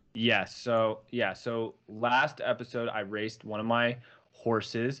 correct? Yes. So last episode I raced one of my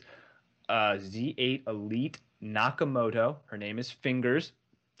horses, Z8 Elite Nakamoto. Her name is Fingers.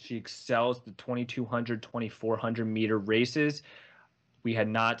 She excels the 2200, 2400 meter races. We had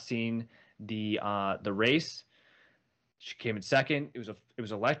not seen the race. She came in second. It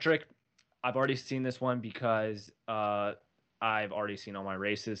was electric. I've already seen this one because I've already seen all my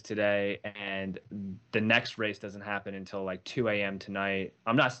races today, and the next race doesn't happen until like 2 a.m. tonight.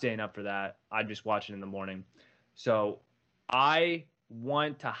 I'm not staying up for that. I just watch it in the morning. So I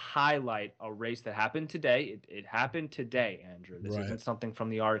want to highlight a race that happened today. It happened today, Andrew. This Right. isn't something from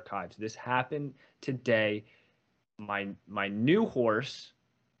the archives. This happened today. My new horse,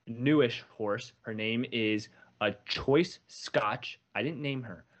 newish horse. Her name is a Choice Scotch. I didn't name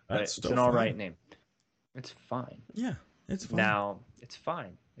her, but That's it's still an all right fine. name. It's fine. Yeah, it's fine. Now, it's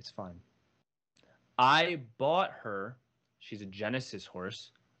fine. It's fine. I bought her. She's a Genesis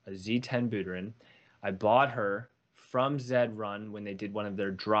horse, a Z10 Buterin. I bought her from Zed Run when they did one of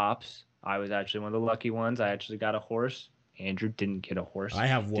their drops. I was actually one of the lucky ones. I actually got a horse. Andrew didn't get a horse. I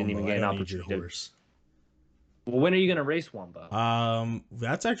have one. Didn't even I get an don't need your opportunity. horse. Well, when are you gonna race Wumbo?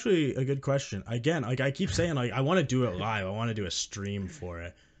 That's actually a good question. Again, like I keep saying, like I want to do it live. I want to do a stream for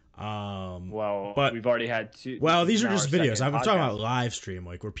it. Well, but we've already had two. well, This is these are now just our videos. second I'm talking podcast. about live stream,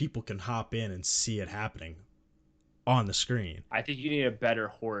 like where people can hop in and see it happening on the screen. I think you need a better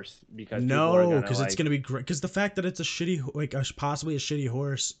horse because people are No, gonna, because it's like, gonna be great. Because the fact that it's a shitty, like possibly a shitty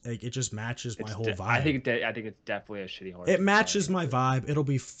horse, like it just matches my whole vibe. I think it's definitely a shitty horse. It I'm matches telling my you. vibe. It'll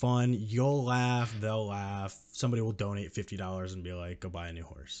be fun. You'll laugh. They'll laugh. Somebody will donate $50 and be like, "Go buy a new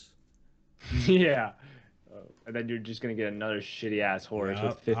horse." Yeah. And then you're just gonna get another shitty ass horse Yeah,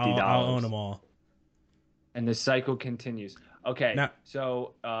 with $50. I'll own them all. And the cycle continues. Okay, Now,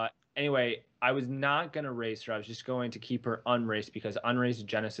 so anyway, I was not gonna race her. I was just going to keep her unraced because unraced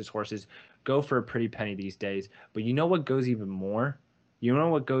Genesis horses go for a pretty penny these days. But you know what goes even more? You know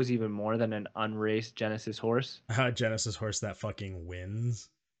what goes even more than an unraced Genesis horse? Genesis horse that fucking wins.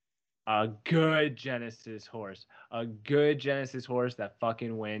 A good Genesis horse. A good Genesis horse that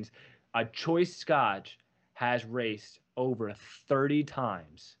fucking wins. A Choice Scotch has raced over 30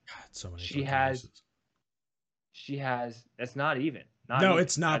 times. God, so many She fucking has races. she has that's not even. Not No, even.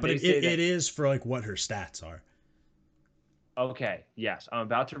 it's not, but They say it that is for like what her stats are. okay, yes. I'm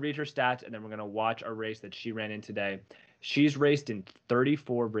about to read her stats and then we're going to watch a race that she ran in today. She's raced in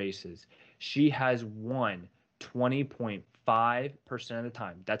 34 races. She has won 20.5% of the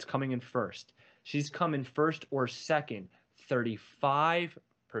time. That's coming in first. She's come in first or second 35%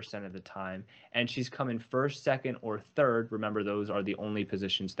 of the time. And she's come in first, second, or third. Remember, those are the only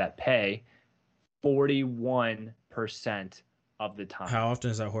positions that pay 41% of the time. How often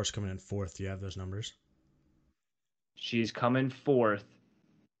is that horse coming in fourth? Do you have those numbers? She's come in fourth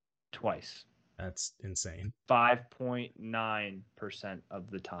twice. That's insane. 5.9%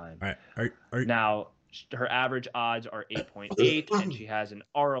 of the time. All right, are Now, her average odds are 8.8, and she has an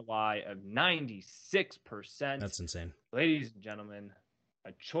ROI of 96%. that's insane. Ladies and gentlemen,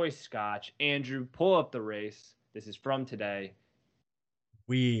 a choice scotch. Andrew, pull up the race. This is from today.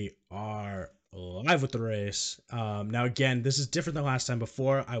 We are live with the race. Now, again, this is different than last time.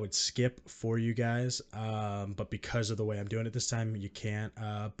 Before, I would skip for you guys, but because of the way I'm doing it this time, you can't.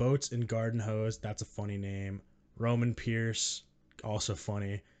 Boats and Garden Hose, that's a funny name. Roman Pierce, also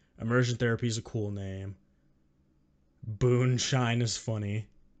funny. Immersion Therapy is a cool name. Boone Shine is funny.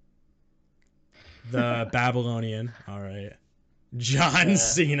 The Babylonian, all right. John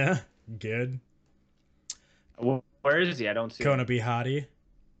Cena, good. Where is he? I don't see Kona him. Bihati.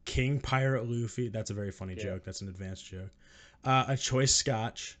 King Pirate Luffy. That's a very funny Yeah. joke. That's an advanced joke. A choice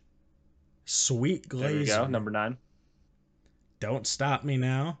scotch. Sweet There we go. Glazer. Number 9. Don't Stop Me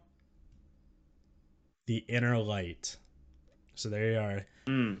Now. The Inner Light. So there you are.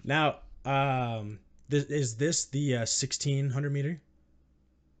 Mm. Now, is this the 1600 meter?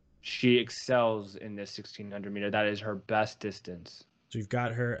 She excels in this 1600 meter. That is her best distance. So we've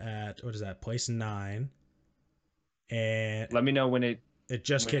got her at, what is that, place 9. And Let me know when it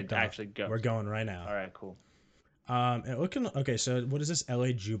just kicked off. actually goes. We're going right now. All right, cool. And looking okay. So what is this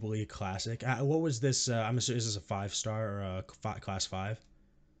LA Jubilee Classic? What was this? I'm assuming is this a 5-star or a class 5?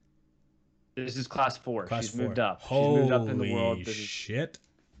 This is class 4. Class She's 4. moved up. Holy She's moved up in the world. This is shit!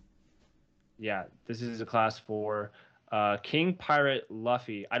 yeah. This is a class 4. King Pirate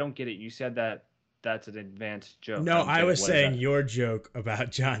Luffy. I don't get it. You said that that's an advanced joke. No, I was What is saying that? your joke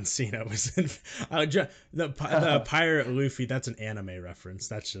about John Cena was the pirate Luffy. That's an anime reference.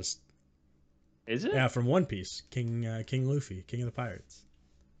 That's just Is it? yeah from One Piece. King Luffy, King of the Pirates.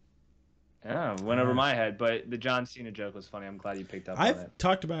 Yeah, went over my head, but the John Cena joke was funny. I'm glad you picked up on I've it.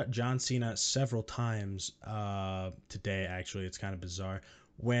 talked about John Cena several times today. Actually, it's kind of bizarre.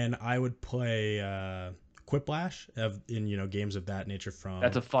 When I would play Quiplash in games of that nature from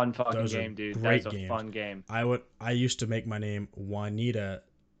That's a fun fucking those are game, dude. great That's a games. fun game. I used to make my name Juanita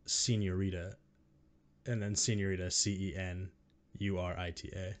Senorita, and then Senorita Cenurita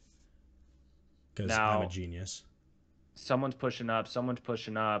because I'm a Now, genius. someone's pushing up. Someone's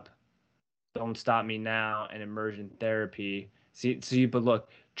pushing up. Don't Stop Me Now and Immersion Therapy. See, but look,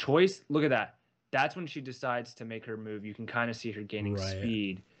 choice. Look at that. That's when she decides to make her move. You can kind of see her gaining Right.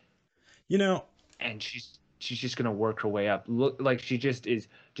 speed, You know, and she's just gonna work her way up. Look, like she just is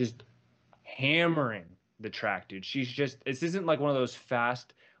just hammering the track, dude. She's just. This isn't like one of those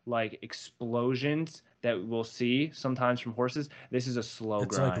fast like explosions that we'll see sometimes from horses. This is a slow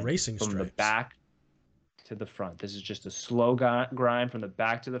it's grind like racing from the stripes. back to the front. This is just a slow grind from the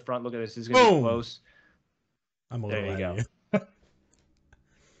back to the front. Look at this. This is gonna be Boom! close. I'm a There little you ahead go. of you.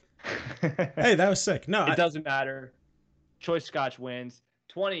 Hey, that was sick. No, It doesn't matter. Choice Scotch wins.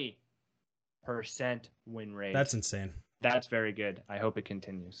 20% win rate. that's insane. That's very good. I hope it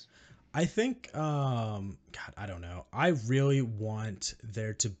continues. I think, God, I don't know. I really want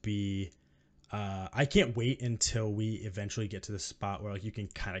there to be. I can't wait until we eventually get to the spot where like you can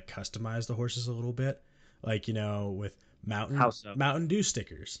kind of customize the horses a little bit, like with How so? Mountain Dew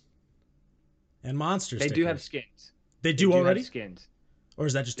stickers and monster They stickers. do have skins. They They do do already, have skins. or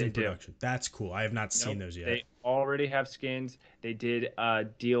is that just They in do. production? That's cool. I have not seen Nope. those yet. They already have skins. They did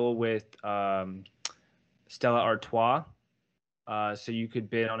deal with Stella Artois. So you could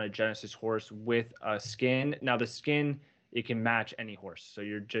bid on a Genesis horse with a skin. Now the skin it can match any horse. So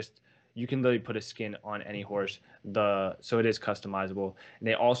you can literally put a skin on any horse. So it is customizable. And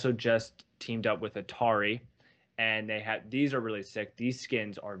they also just teamed up with Atari, and these are really sick. These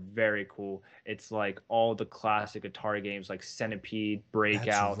skins are very cool. It's like all the classic Atari games like Centipede,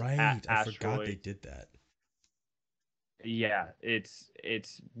 Breakout, That's right. I Asteroid. forgot they did that. Yeah, it's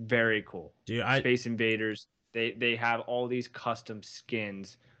very cool. Dude, Space Invaders. They have all these custom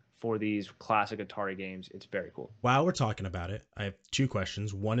skins for these classic Atari games. It's very cool. While we're talking about it, I have two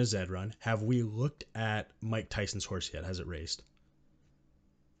questions. One is Zed Run. Have we looked at Mike Tyson's horse yet? Has it raced?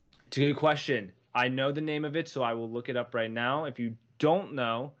 It's a good question. I know the name of it, so I will look it up right now. If you don't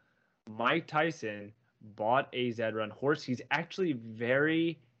know, Mike Tyson bought a Zed Run horse. He's actually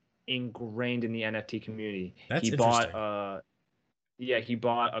very ingrained in the NFT community. That's he interesting. bought he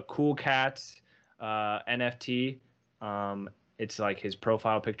bought a Cool Cats NFT. It's like his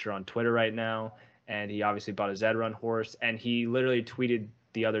profile picture on Twitter right now, and he obviously bought a Zed Run horse. And he literally tweeted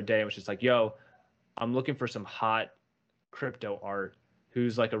the other day and was just like, "Yo, I'm looking for some hot crypto art.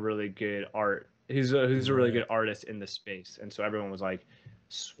 Who's like a really good art? Who's a really good artist in the space?" And so everyone was like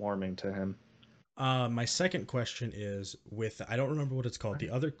swarming to him. My second question is with, I don't remember what it's called, the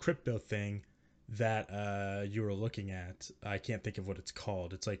other crypto thing that you were looking at. I can't think of what it's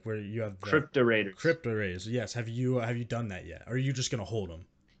called. It's like where you have the Crypto Raiders. Crypto Raiders. Yes. Have you done that yet? Or are you just gonna hold them?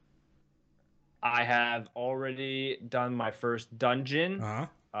 I have already done my first dungeon.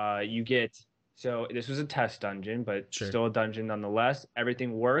 You get so this was a test dungeon, but Sure. still a dungeon nonetheless.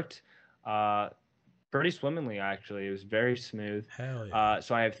 Everything worked pretty swimmingly, actually. It was very smooth. Hell yeah.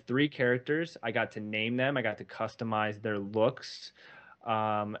 So I have 3 characters. I got to name them. I got to customize their looks,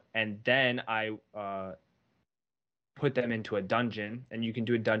 and then I put them into a dungeon. And you can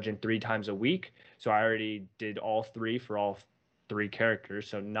do a dungeon 3 times a week. So I already did all 3 for all 3 characters,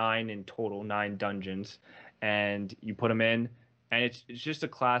 so 9 in total, 9 dungeons, and you put them in, and it's just a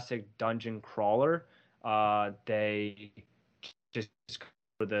classic dungeon crawler. They just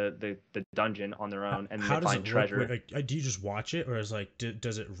for the dungeon on their own, and How they does find it treasure. work? Like, do you just watch it, or is like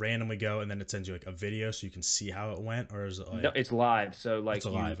does it randomly go and then it sends you like a video so you can see how it went, or is it like No, it's live. So like it's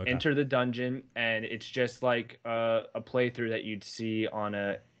you alive? Okay. enter the dungeon, and it's just like a playthrough that you'd see on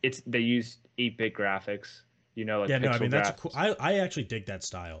a. They use 8-bit graphics. Like Yeah, no, I pixel mean that's a graphics. cool. I actually dig that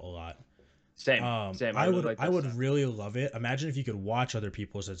style a lot. Same. I I really would like I that would style. really love it. Imagine if you could watch other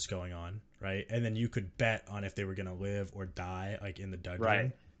people's that's going on, right? And then you could bet on if they were gonna live or die, like in the dungeon.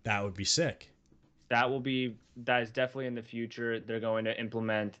 Right. That would be sick. That is definitely in the future. They're going to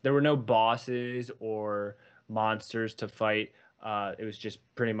implement. There were no bosses or monsters to fight. It was just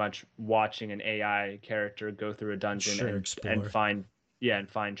pretty much watching an AI character go through a dungeon Sure, and explore.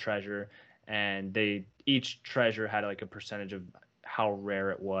 find treasure. And each treasure had like a percentage of how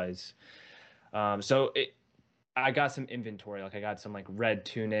rare it was. I got some inventory. Like I got some like red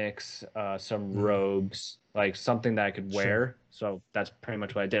tunics, some robes, like something that I could Sure. wear. So that's pretty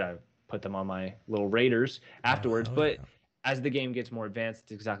much what I did. I put them on my little raiders afterwards. hell But yeah. as the game gets more advanced,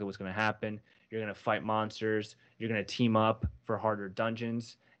 it's exactly what's going to happen. You're going to fight monsters. You're going to team up for harder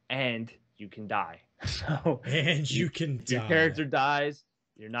dungeons, and you can die. So And you can your die. character dies.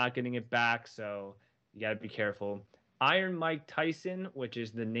 You're not getting it back. So you got to be careful. Iron Mike Tyson, which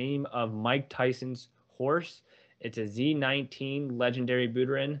is the name of Mike Tyson's horse. It's a Z19 legendary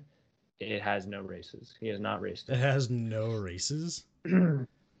Buterin. It has no races. He has not raced. It has no races.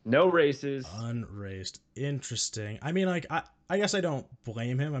 No races. Unraced. Interesting. I mean, like I guess I don't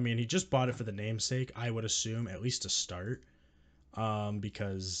blame him. I mean, he just bought it for the namesake. I would assume at least to start,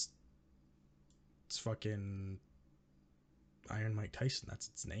 because it's fucking Iron Mike Tyson. That's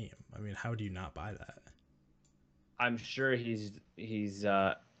its name. I mean, how do you not buy that? I'm sure he's.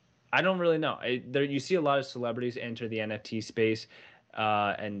 I don't really know. You see a lot of celebrities enter the NFT space,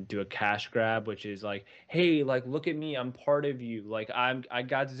 and do a cash grab, which is like, hey, like look at me, I'm part of you. Like I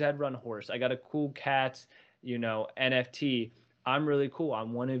got Zed Run horse. I got a Cool Cats, NFT. I'm really cool.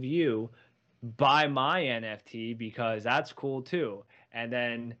 I'm one of you. Buy my NFT because that's cool too. And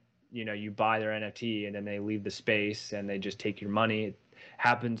then you buy their NFT, and then they leave the space and they just take your money. It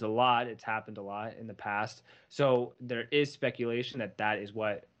happens a lot. It's happened a lot in the past. So there is speculation that is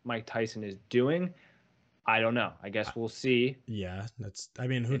what Mike Tyson is doing. I don't know. I guess we'll see. Yeah, that's. I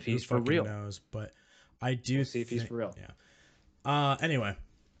mean, who If he's for fucking real. knows? But I do We'll see if he's for real. Yeah. Anyway,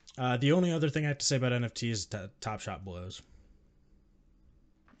 the only other thing I have to say about NFTs is Top Shot blows.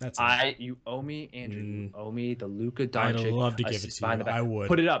 That's it. You owe me, Andrew. You owe me the Luka I'd Doncic. love to give it to you. I would.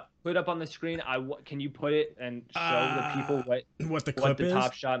 Put it up. Put it up on the screen. Can you put it and show the people what the clip what the is?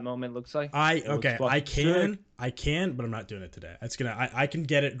 Top Shot moment looks like? I can, sick. but I'm not doing it today. It's gonna. I can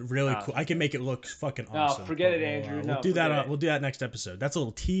get it really cool. I can make it look fucking No, awesome. forget it, Andrew. We'll do that. We'll do that next episode. That's a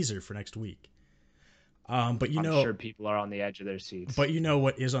little teaser for next week. But I'm sure people are on the edge of their seats. But you know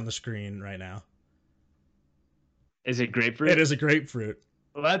what is on the screen right now? Is it grapefruit? It is a grapefruit.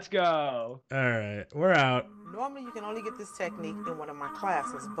 Let's go. All right, we're out. Normally, you can only get this technique in one of my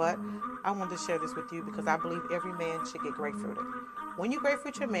classes, but I wanted to share this with you because I believe every man should get grapefruited. When you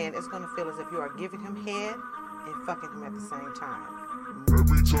grapefruit your man, it's going to feel as if you are giving him head and fucking him at the same time.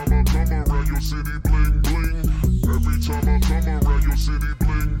 Every time I come around your city, bling bling. Every time I come around your city,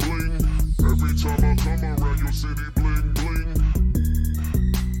 bling bling. Every time I come around your city, bling bling.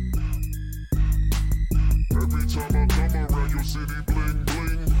 Every time I come around your city, bling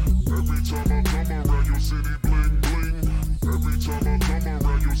bling. Every time I come around your city, bling bling. Every time I come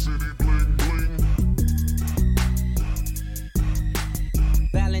around your city, bling bling.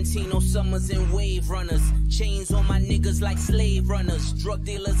 Valentino Summers and Wave Runners. Chains on my niggas like slave runners. Drug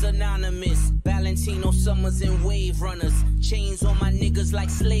dealers anonymous. Valentino Summers and Wave Runners. Chains on my niggas like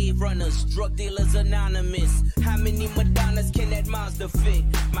slave runners. Drug dealers anonymous. How many Madonnas can that Mazda fit?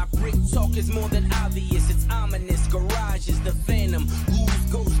 My brick talk is more than obvious. It's ominous. Garage is the phantom.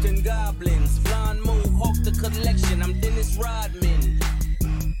 Ghouls, ghosts, and goblins. Blonde mohawk the collection. I'm Dennis Rodman.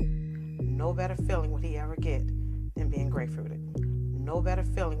 No better feeling would he ever get than being grapefruited. No better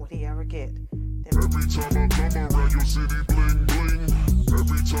feeling would he ever get than Every time I come around your city, bling bling.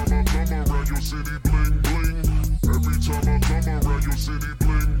 Every time I come around your city, bling bling. Every time I come around your city,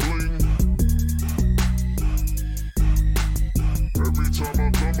 bling bling. Every time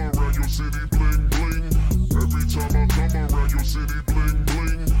I come around your city, bling bling. Every time I come around your city, bling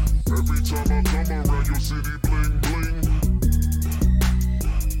bling. Every time I come around your city, bling bling.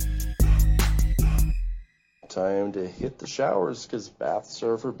 Time to hit the showers because baths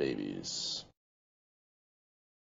are for babies.